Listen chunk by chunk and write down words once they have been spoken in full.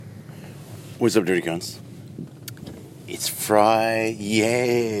What's up, Dirty Cons? It's Friday.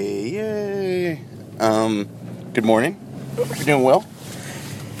 Yay. Good morning. Hope you're doing well.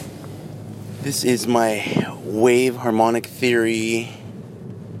 This is my wave harmonic theory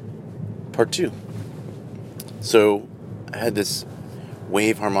part 2. So, I had this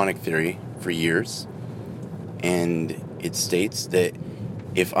wave harmonic theory for years, and it states that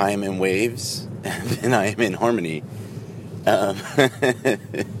if I am in waves, then I am in harmony.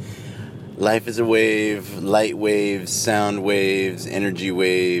 Life is a wave, light waves, sound waves, energy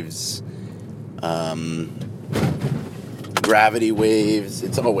waves, gravity waves.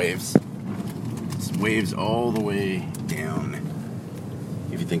 It's all waves. It's waves all the way down,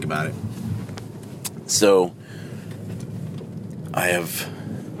 if you think about it. So, I have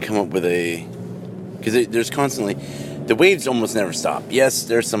come up with because there's constantly, the waves almost never stop. Yes,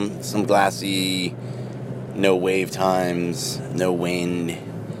 there's some glassy, no wave times, no wind.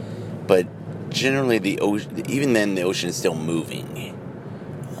 But generally, the ocean, even then, the ocean is still moving.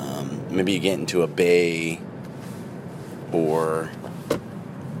 Maybe you get into a bay or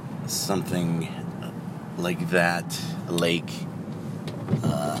something like that, a lake,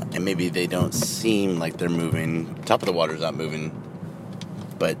 and maybe they don't seem like they're moving. Top of the water's not moving,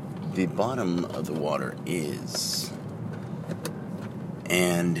 but the bottom of the water is.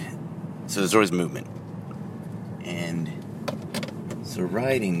 And so there's always movement. And so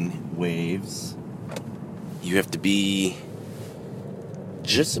riding waves, you have to be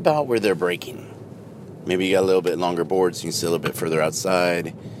just about where they're breaking. Maybe you got a little bit longer board so you can see a little bit further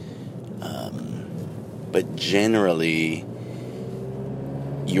outside. But generally,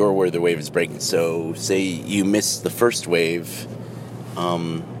 you're where the wave is breaking. So say you miss the first wave,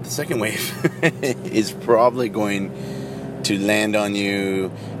 the second wave is probably going to land on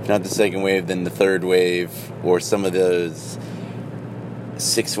you. If not the second wave, then the third wave, or some of those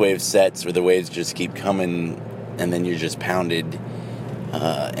 6-wave sets where the waves just keep coming and then you're just pounded.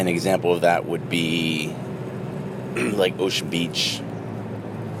 An example of that would be like Ocean Beach,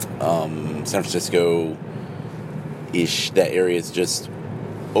 San Francisco-ish. That area is just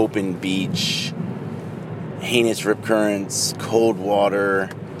open beach, heinous rip currents, cold water,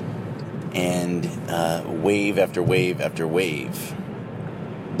 and wave after wave after wave.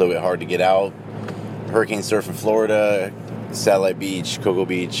 A little bit hard to get out. Hurricane surf in Florida, Satellite Beach, Cocoa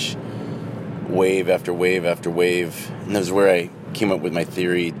Beach, wave after wave after wave. And that was where I came up with my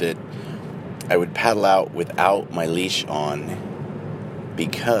theory that I would paddle out without my leash on,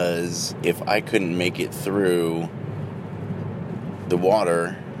 because if I couldn't make it through the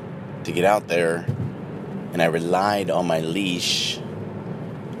water to get out there and I relied on my leash,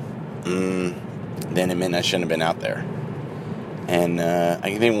 then it meant I shouldn't have been out there. And I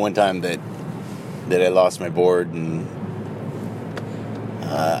can think one time that I lost my board, and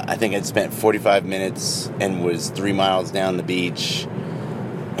I think I'd spent 45 minutes and was 3 miles down the beach,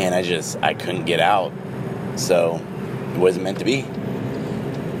 and I couldn't get out. So it wasn't meant to be.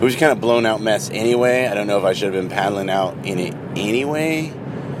 It was kind of blown out mess anyway. I don't know if I should have been paddling out in it anyway,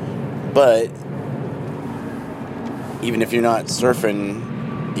 but even if you're not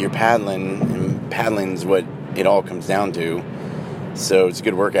surfing, you're paddling, and paddling is what it all comes down to. So it's a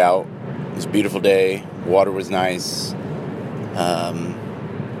good workout. It was a beautiful day. Water was nice.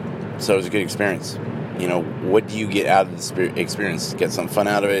 So it was a good experience. You know, what do you get out of the experience? Get some fun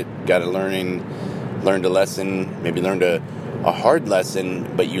out of it. Got learned a lesson. Maybe learned a hard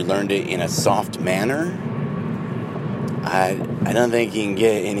lesson, but you learned it in a soft manner. I don't think you can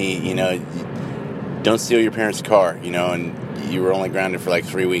get any, don't steal your parents' car, and you were only grounded for like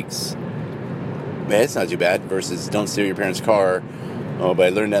 3 weeks. But it's not too bad versus don't steal your parents' car. Oh, but I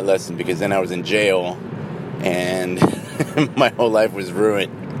learned that lesson because then I was in jail and my whole life was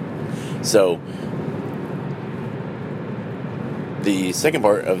ruined. So, the second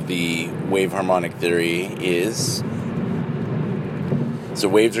part of the wave harmonic theory is, so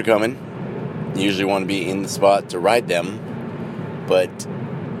waves are coming. You usually want to be in the spot to ride them, but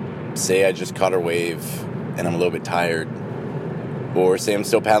say I just caught a wave and I'm a little bit tired, or say I'm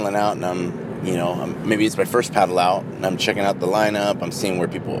still paddling out and maybe it's my first paddle out and I'm checking out the lineup, I'm seeing where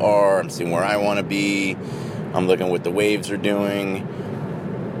people are, I'm seeing where I want to be, I'm looking what the waves are doing,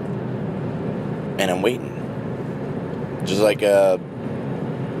 and I'm waiting. Just like a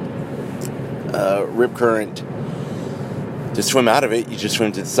rip current, to swim out of it, you just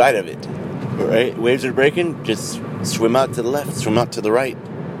swim to the side of it, right? Waves are breaking, just swim out to the left, swim out to the right,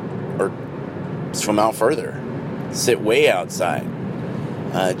 or swim out further, sit way outside.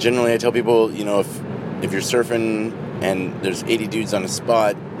 Generally, I tell people, if you're surfing and there's 80 dudes on a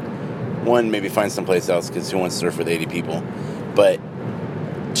spot, one, maybe find someplace else, because who wants to surf with 80 people? But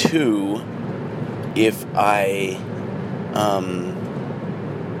two, if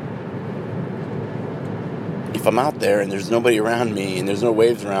I'm out there and there's nobody around me and there's no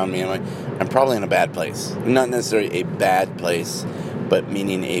waves around me, I'm probably in a bad place. Not necessarily a bad place, but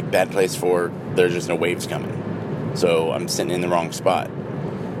meaning a bad place for there's just no waves coming. So I'm sitting in the wrong spot.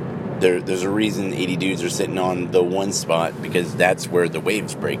 There's a reason 80 dudes are sitting on the one spot, because that's where the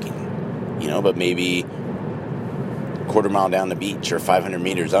wave's breaking. But maybe a quarter mile down the beach or 500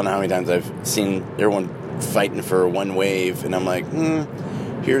 meters. I don't know how many times I've seen everyone fighting for one wave, and I'm like,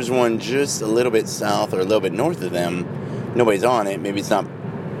 here's one just a little bit south or a little bit north of them. Nobody's on it. Maybe it's not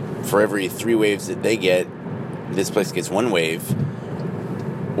for every 3 waves that they get, this place gets 1 wave.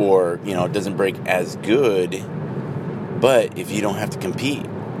 Or, it doesn't break as good. But if you don't have to compete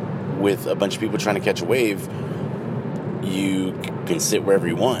with a bunch of people trying to catch a wave, you can sit wherever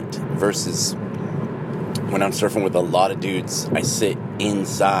you want. Versus when I'm surfing with a lot of dudes, I sit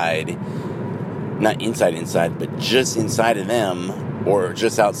inside. Not inside, but just inside of them, or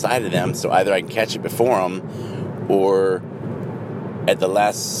just outside of them, so either I can catch it before them, or at the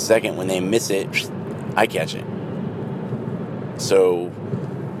last second when they miss it, I catch it. So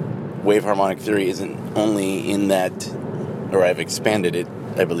wave harmonic theory isn't only in that, or I've expanded it,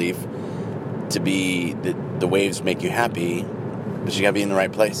 I believe, to be that the waves make you happy, but you gotta be in the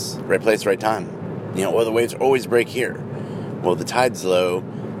right place, right time. Well, the waves always break here. Well, the tide's low,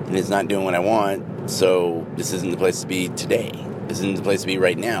 and it's not doing what I want, so this isn't the place to be today. This isn't the place to be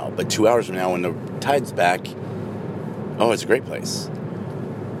right now. But 2 hours from now, when the tide's back, it's a great place.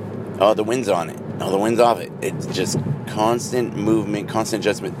 Oh, the wind's on it. Oh, the wind's off it. It's just constant movement, constant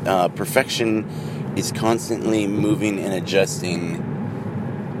adjustment. Perfection is constantly moving and adjusting,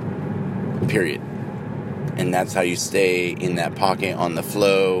 period. And that's how you stay in that pocket on the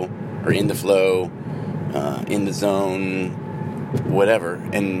flow, or in the flow, in the zone, whatever.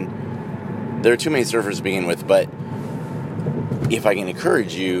 And there are too many surfers to begin with, but if I can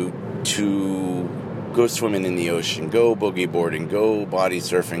encourage you to go swimming in the ocean, go boogie boarding, go body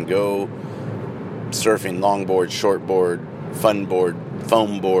surfing, go surfing, longboard, shortboard, fun board,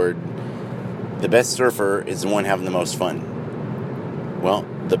 foam board, the best surfer is the one having the most fun. Well,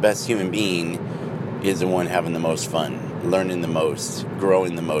 the best human being is the one having the most fun, learning the most,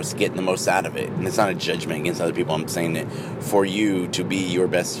 growing the most, getting the most out of it. And it's not a judgment against other people. I'm saying that for you to be your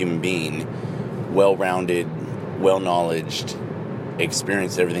best human being, well-rounded, well-knowledged,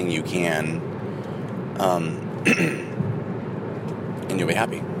 experience everything you can, and you'll be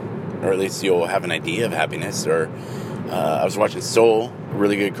happy. Or at least you'll have an idea of happiness. Or I was watching Soul, a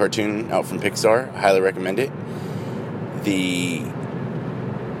really good cartoon out from Pixar. I highly recommend it. The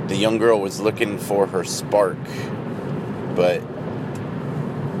young girl was looking for her spark, but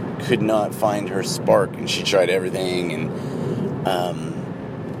could not find her spark, and she tried everything, and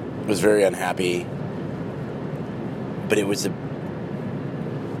was very unhappy.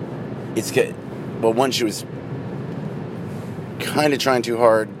 But one, she was kind of trying too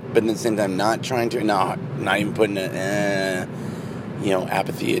hard, but at the same time not trying to, not even putting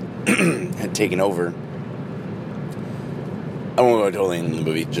apathy had taken over. I won't go totally into the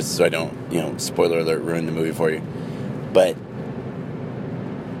movie, just so I don't, spoiler alert, ruin the movie for you. But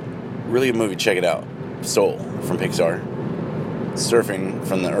really good movie, check it out. Soul from Pixar. Surfing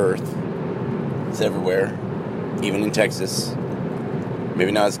from the earth. It's everywhere, even in Texas.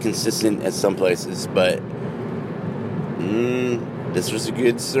 Maybe not as consistent as some places, but this was a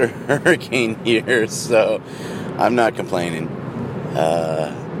good hurricane year, so I'm not complaining.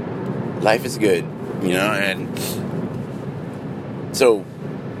 Life is good, and so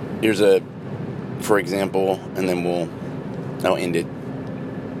here's for example, and then I'll end it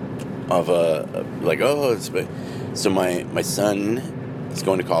of so my son is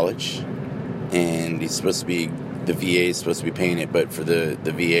going to college, and he's supposed to be, the VA is supposed to be paying it, but for the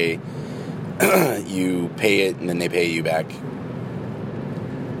VA, you pay it and then they pay you back.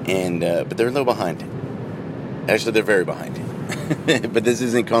 And but they're a little behind. Actually, they're very behind. But this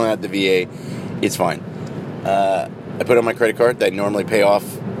isn't calling out the VA. It's fine. I put on my credit card that I normally pay off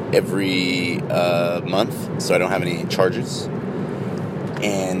every month, so I don't have any charges.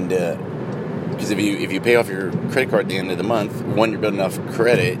 And because if you pay off your credit card at the end of the month, one, you're building enough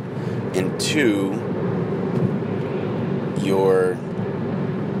credit, and two, you're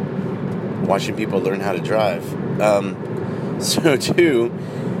watching people learn how to drive. So two,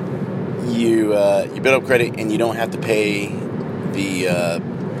 you build up credit and you don't have to pay the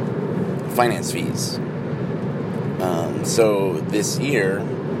finance fees. So this year,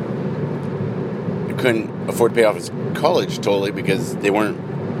 I couldn't afford to pay off his college totally because they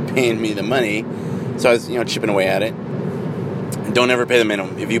weren't paying me the money. So I was, chipping away at it. And don't ever pay the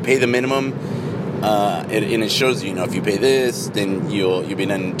minimum. If you pay the minimum, And it shows you, if you pay this, then you'll be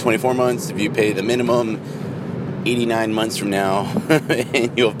done in 24 months. If you pay the minimum, 89 months from now,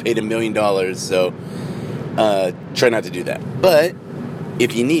 and you'll have paid $1 million. So try not to do that. But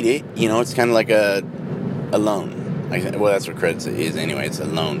if you need it, it's kind of like a loan. Well, that's what credit is anyway. It's a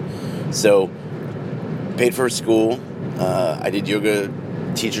loan. So paid for school. I did yoga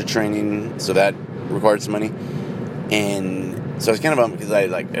teacher training, so that required some money. And so I was kind of bummed because I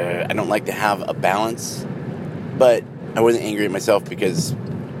don't like to have a balance, but I wasn't angry at myself because,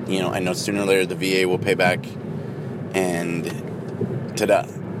 I know sooner or later the VA will pay back, and ta-da.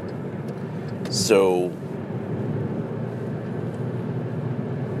 So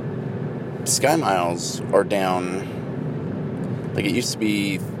Sky Miles are down. Like, it used to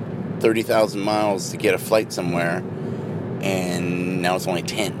be 30,000 miles to get a flight somewhere, and now it's only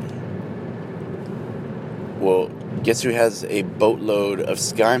 10. Well, guess who has a boatload of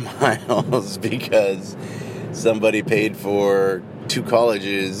Sky Miles because somebody paid for 2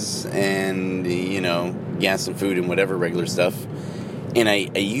 colleges and, gas and food and whatever regular stuff. And I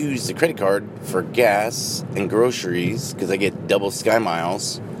use the credit card for gas and groceries because I get double Sky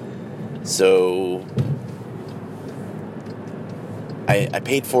Miles. So I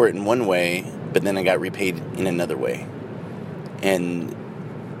paid for it in one way, but then I got repaid in another way. And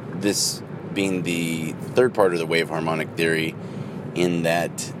this being the third part of the wave harmonic theory, in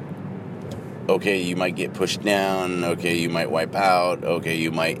that, okay, you might get pushed down, okay, you might wipe out, okay,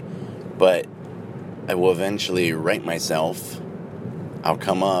 you might, but I will eventually right myself. I'll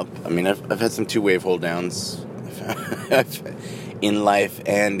come up. I mean, I've had some 2 wave hold downs in life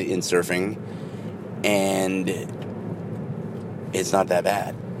and in surfing, and it's not that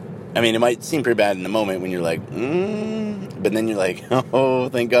bad. I mean, it might seem pretty bad in the moment when you're like, but then you're like, oh,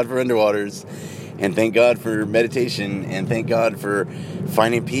 thank God for underwaters, and thank God for meditation, and thank God for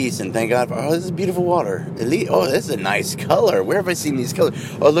finding peace, and thank God for, this is beautiful water. Oh, this is a nice color. Where have I seen these colors?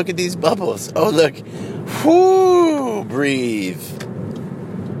 Oh, look at these bubbles. Oh, look. Whoo, breathe.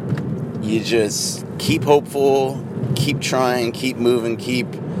 You just keep hopeful, keep trying, keep moving, keep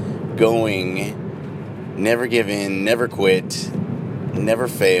going. Never give in, never quit, never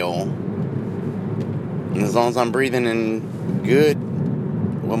fail. And as long as I'm breathing and good,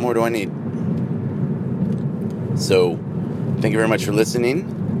 what more do I need? So, thank you very much for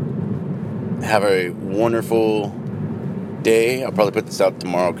listening. Have a wonderful day. I'll probably put this out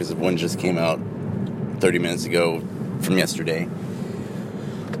tomorrow because one just came out 30 minutes ago from yesterday.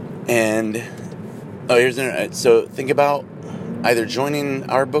 And, so think about either joining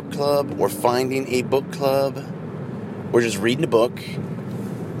our book club or finding a book club or just reading a book,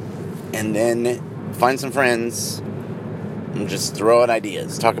 and then find some friends and just throw out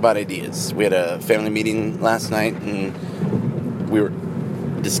ideas, talk about ideas. We had a family meeting last night, and we were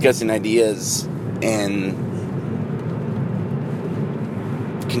discussing ideas and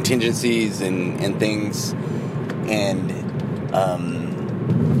contingencies and things, and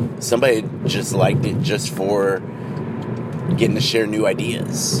somebody just liked it just for getting to share new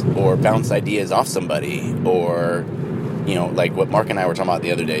ideas or bounce ideas off somebody, or like what Mark and I were talking about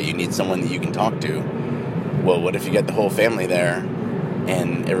the other day. You need someone that you can talk to. Well, what if you get the whole family there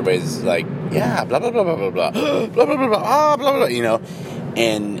and everybody's like, yeah, blah blah blah blah blah blah blah blah blah blah blah blah,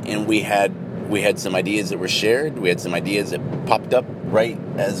 and we had some ideas that were shared. We had some ideas that popped up right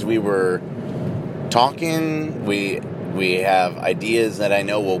as we were talking. We have ideas that I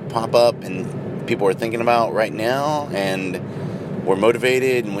know will pop up and people are thinking about right now, and we're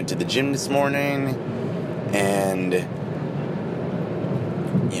motivated and went to the gym this morning, and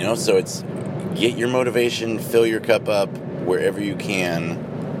so it's get your motivation, fill your cup up wherever you can,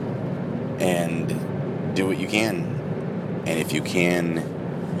 and do what you can. And if you can,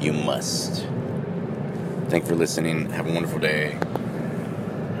 you must. Thanks for listening. Have a wonderful day.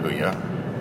 Booyah.